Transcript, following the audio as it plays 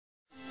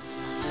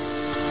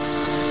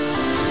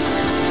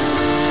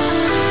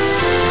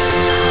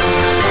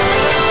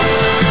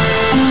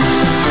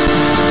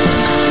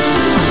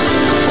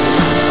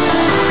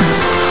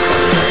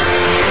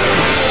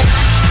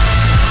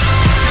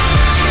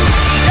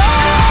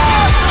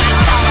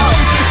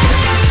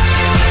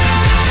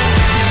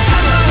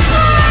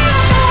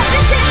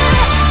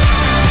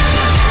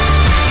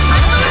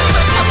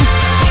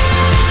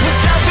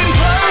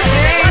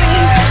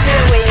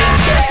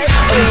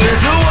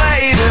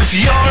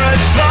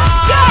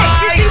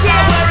advice.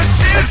 I wear a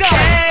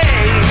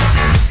suitcase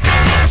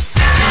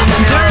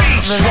under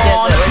each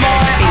one of my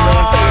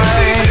eyes.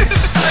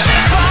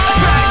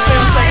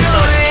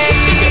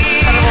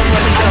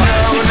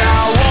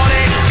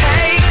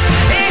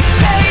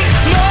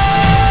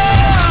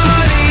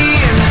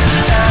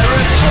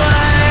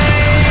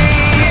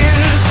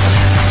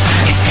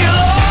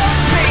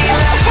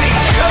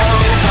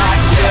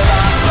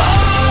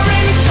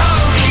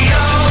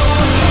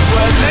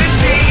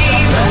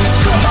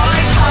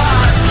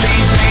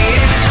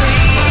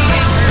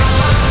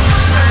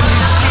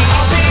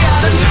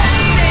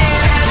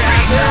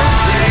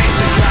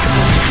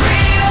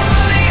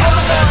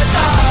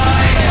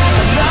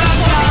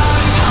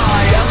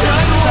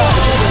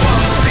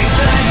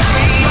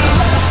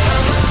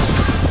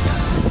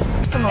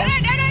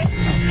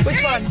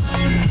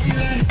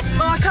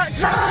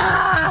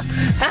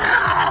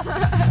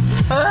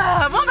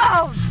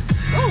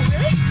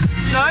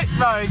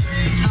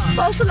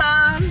 False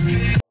alarm!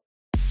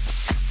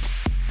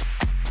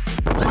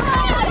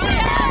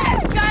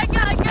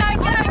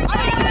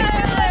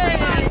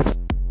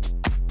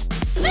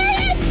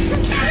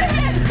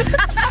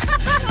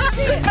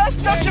 Best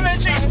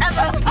documentary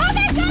ever! Oh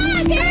my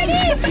god, there it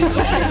is!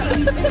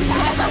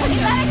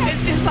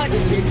 It's just like a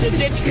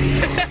ditch.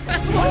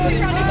 What are we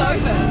running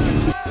over?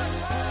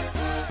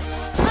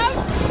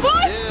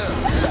 What?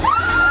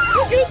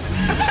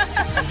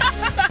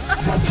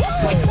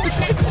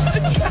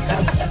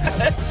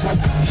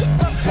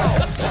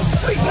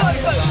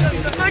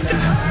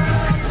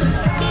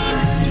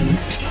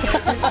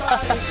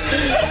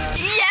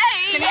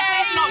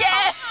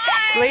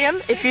 Liam,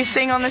 if you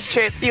sing on this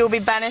trip, you'll be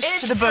banished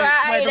to the boot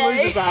where the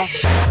losers are.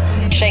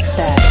 Shake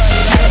that.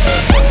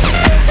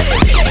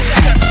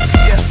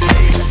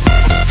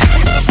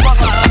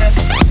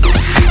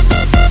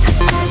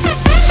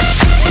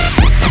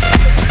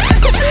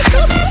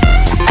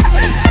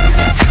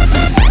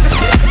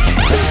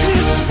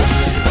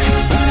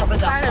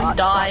 I'm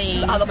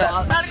dying.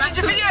 Did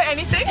you video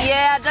anything?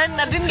 Yeah, I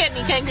didn't get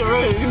any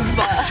kangaroos,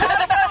 but...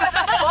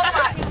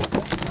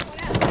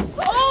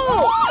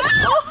 Oh!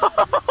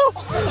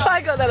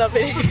 I got that up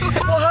here.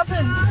 What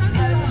happened?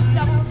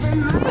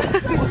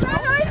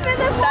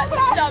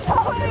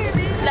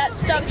 That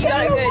stump, you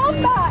got it good.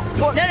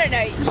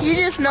 No, you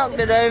just knocked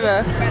it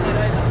over.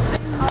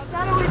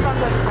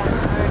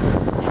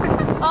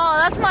 Oh,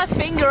 that's my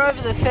finger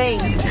over the thing.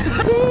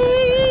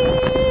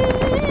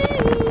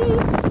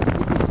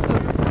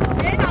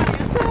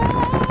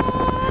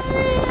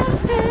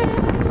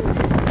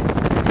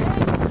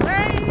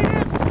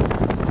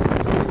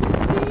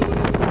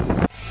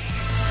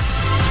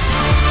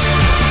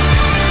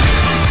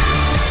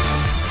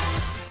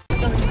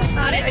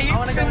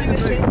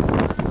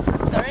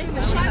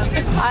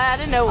 I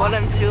don't know what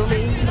I'm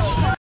filming.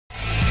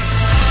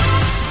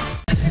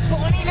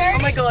 Oh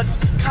my god,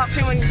 can't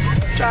film and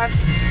drive.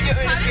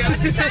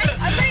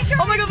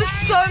 Oh my god,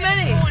 there's so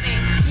many.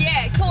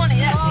 Yeah, corny,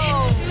 that's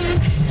it.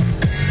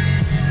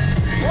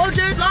 Whoa,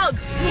 dude, log.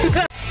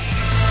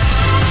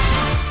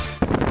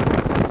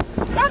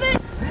 Grab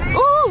it.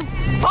 Ooh,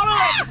 hold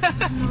on.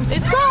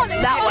 It's gone.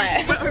 That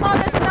way. Oh,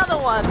 there's another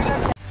one.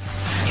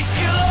 If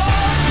you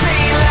lost me,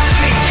 let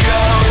me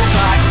go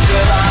back to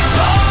that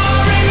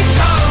bar in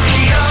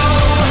Tokyo.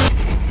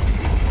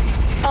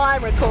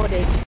 I'm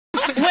recording.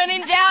 When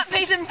in doubt,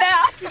 peace and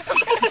power.